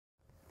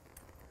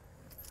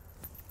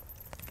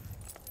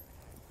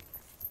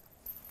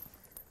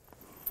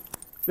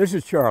This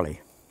is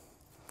Charlie.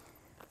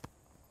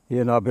 He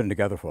and I have been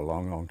together for a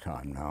long, long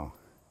time now.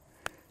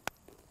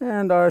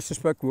 And I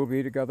suspect we'll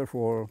be together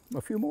for a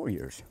few more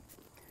years.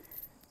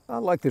 I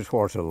like this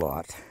horse a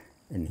lot.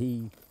 And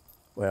he,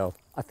 well,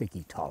 I think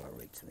he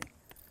tolerates me.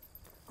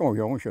 Come on,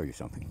 I want to show you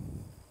something.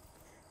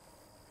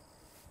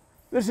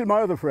 This is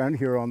my other friend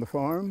here on the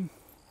farm.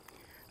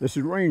 This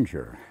is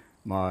Ranger,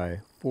 my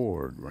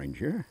Ford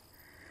Ranger.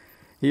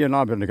 He and I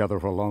have been together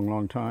for a long,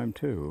 long time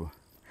too.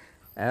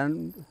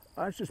 And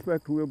I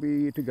suspect we'll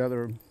be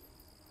together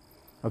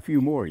a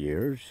few more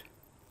years.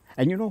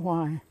 And you know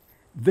why?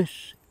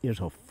 This is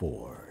a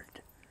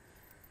Ford.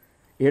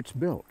 It's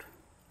built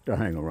to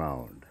hang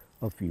around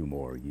a few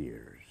more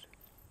years.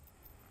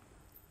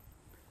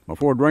 My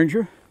Ford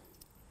Ranger,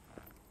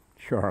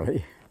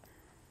 Charlie,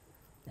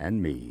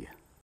 and me.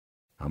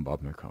 I'm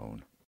Bob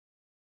McHone.